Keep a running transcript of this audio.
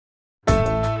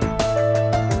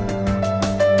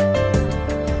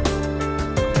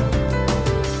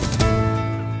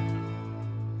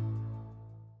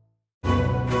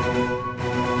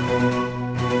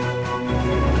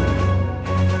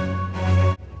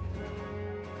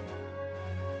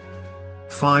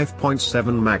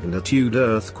5.7 magnitude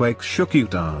earthquake shook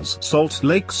Utah's Salt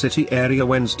Lake City area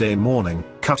Wednesday morning,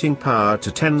 cutting power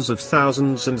to tens of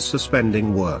thousands and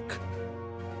suspending work.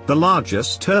 The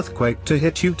largest earthquake to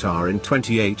hit Utah in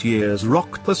 28 years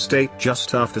rocked the state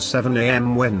just after 7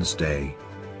 a.m. Wednesday.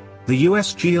 The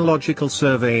U.S. Geological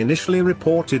Survey initially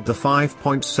reported the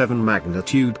 5.7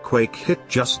 magnitude quake hit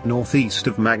just northeast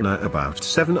of Magna about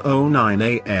 7:09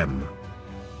 a.m.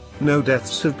 No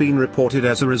deaths have been reported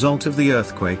as a result of the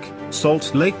earthquake,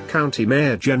 Salt Lake County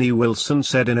Mayor Jenny Wilson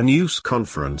said in a news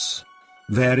conference.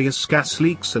 Various gas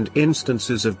leaks and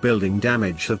instances of building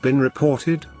damage have been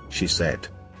reported, she said.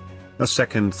 A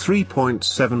second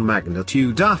 3.7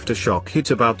 magnitude aftershock hit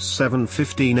about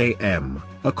 7:15 a.m.,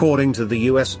 according to the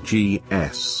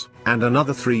USGS, and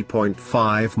another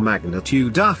 3.5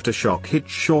 magnitude aftershock hit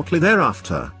shortly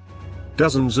thereafter.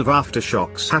 Dozens of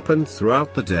aftershocks happened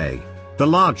throughout the day, the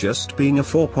largest being a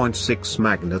 4.6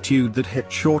 magnitude that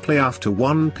hit shortly after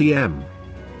 1 p.m.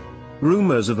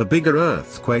 Rumors of a bigger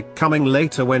earthquake coming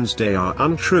later Wednesday are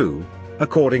untrue,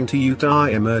 according to Utah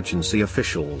emergency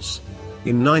officials.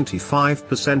 In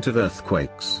 95% of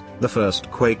earthquakes, the first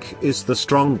quake is the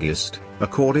strongest,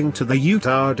 according to the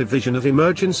Utah Division of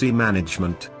Emergency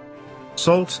Management.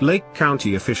 Salt Lake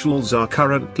County officials are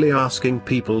currently asking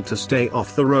people to stay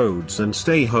off the roads and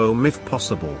stay home if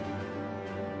possible.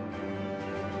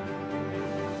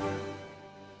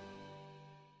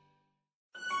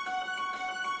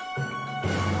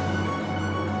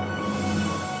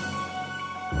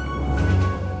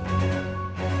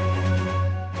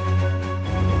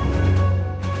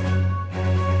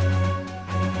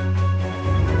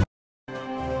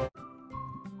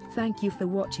 Thank you for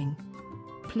watching.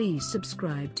 Please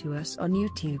subscribe to us on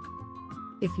YouTube.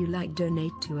 If you like,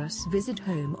 donate to us, visit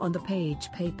home on the page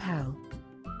PayPal.